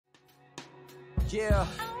Yeah.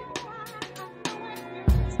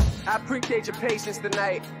 I appreciate your patience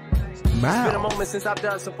tonight. It's been a moment since I've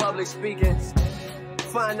done some public speaking.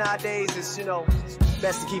 Fun nowadays is, you know,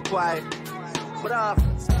 best to keep quiet. But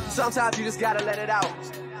sometimes you just gotta let it out.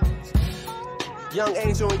 Young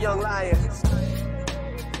Angel and Young Lion.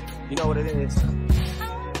 You know what it is.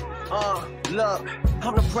 Look,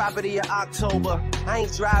 I'm the property of October. I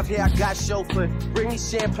ain't drive here, I got chauffeur. Bring me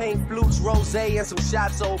champagne, flutes, rosé, and some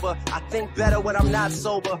shots over. I think better when I'm not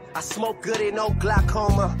sober. I smoke good and no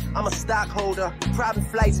glaucoma. I'm a stockholder. Private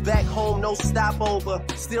flights back home, no stopover.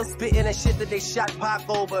 Still spitting that shit that they shot Pac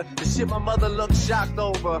over. The shit my mother looked shocked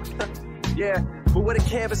over. Yeah. But with a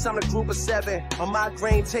canvas, I'm the group of 7. On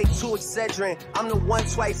migraine, take 2 Excedrin. I'm the 1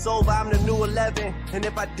 twice over, I'm the new 11. And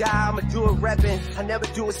if I die, I'ma do it reppin'. I never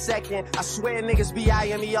do a second. I swear niggas be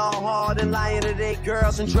eyeing me all hard and lying to their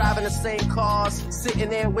girls and driving the same cars. Sitting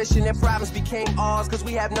there wishing their problems became ours. Cause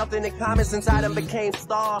we have nothing in common since I done became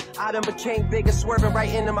star. I done became bigger, swerving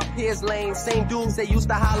right into my peers' lane. Same dudes that used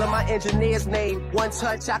to holler my engineer's name. One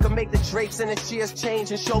touch, I could make the drapes and the shears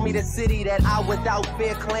change and show me the city that I without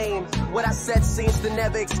fear claim. What I said seems to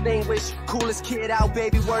never extinguish. Coolest kid out,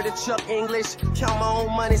 baby, word to Chuck English. Count my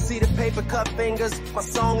own money, see the paper cut fingers. My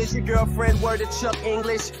song is your girlfriend, word to Chuck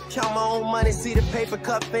English. Count my own money, see the paper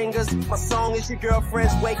cut fingers. My song is your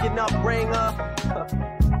girlfriend's waking up, ring her.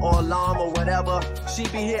 Or alarm or whatever. She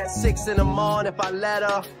be here at 6 in the morning if I let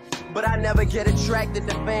her. But I never get attracted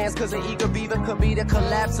to fans, cause an eager beaver could be the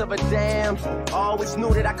collapse of a dam. Always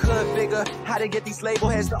knew that I could figure how to get these label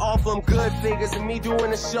heads to offer them good figures. And me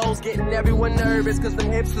doing the shows getting everyone nervous, cause them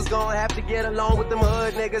hipsters gonna have to get along with them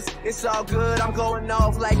hood niggas. It's all good, I'm going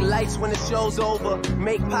off like lights when the show's over.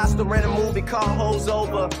 Make pasta, rent a movie, call hoes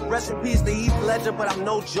over. Rest in peace to Heath Ledger, but I'm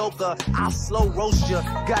no joker. I'll slow roast ya,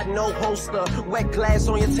 got no holster. Wet glass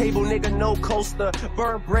on your table, nigga, no coaster.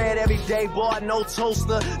 Burn bread every day, boy, no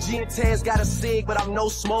toaster. Tans got a cig, but I'm no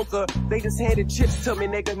smoker. They just handed chips to me,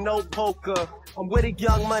 nigga, no poker. I'm with a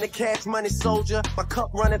young money, cash money soldier. My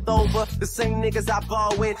cup runneth over. The same niggas I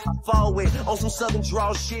ball with, I fall with. On some Southern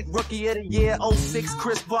draw shit, rookie of the year, 06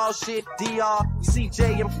 Chris Paul shit, DR,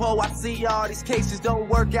 CJ and Poe, I see y'all. These cases don't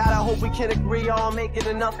work out, I hope we can agree on making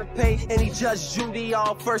enough to pay any judge Judy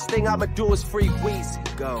y'all. First thing I'ma do is free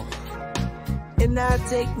Weezy. Go. And I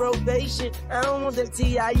take probation. I don't want that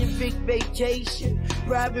T.I. and big vacation.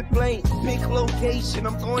 Private plane, big location.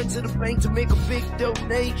 I'm going to the bank to make a big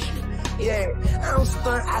donation. Yeah, I don't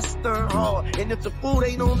stunt, I stunt hard. And if the food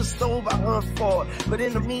ain't on the stove, I hunt for it. But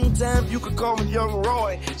in the meantime, you can call me Young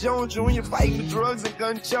Roy. Jones Jr. fighting for drugs and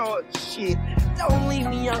gun charge. Shit, don't leave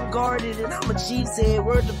me unguarded. And I'm a cheesehead.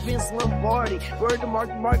 Word to Vince Lombardi. Word to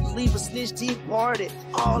Marcus Lee for Snitch Tea Party.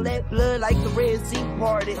 All that blood like the Red Sea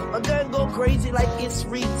Party. My gun go crazy like it's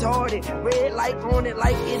retarded. Red light on it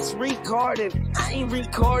like it's recorded. I ain't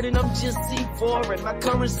recording, I'm just C4ing. My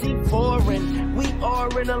currency foreign. We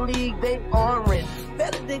are in a league, they aren't.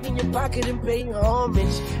 Better dig in your pocket and pay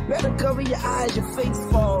homage. Better cover your eyes, your face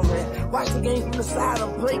falling. Watch the game from the side,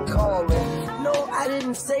 I'm play calling. No, I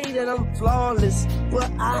didn't say that I'm flawless, but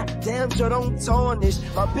I damn sure don't tarnish.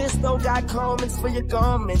 My pistol got comments for your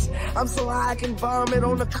garments. I'm so high I can vomit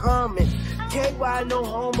on the comment. KY no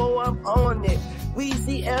homo, I'm on it.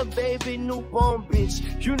 Weezy F baby, newborn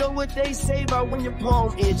bitch. You know what they say about when your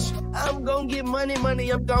palm itch. I'm gon' get money,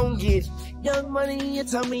 I'm gon' get young money in your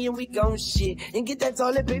tummy and we gon' shit. And get that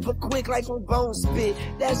toilet paper quick like on bone spit.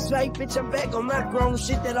 That's right, bitch, I'm back on my grown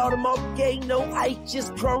shit. That automotive gay, no ice,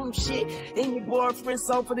 just chrome shit. And your boyfriend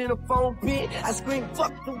softer than a phone pit. I scream,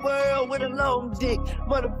 fuck the world with a long dick.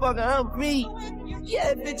 Motherfucker, I'm me.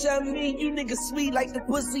 Yeah, bitch, I'm me. You niggas sweet like the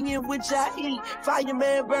pussy in which I eat.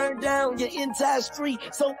 Fireman burn down your entire street.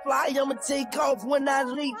 So fly, I'ma take off when I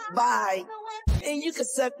leap. Bye. And you can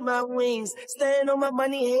suck my wings. Stand on my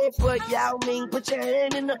money head for Yao Ming. Put your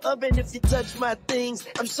hand in the oven if you touch my things.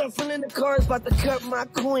 I'm shuffling the cards, about to cut my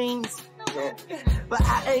queens. But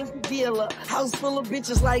I ain't the dealer. House full of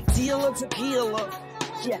bitches like dealer tequila.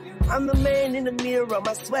 Yeah, I'm the man in the mirror.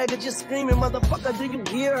 My swagger just screaming, motherfucker, do you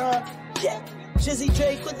hear her? Yeah, Jizzy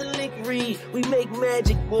Drake with the lick read. We make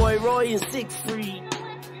magic, boy, Roy and 6 free.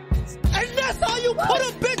 And that's how you put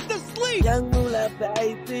a bitch to sleep! Young Moolah,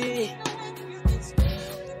 baby.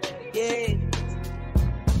 Yeah.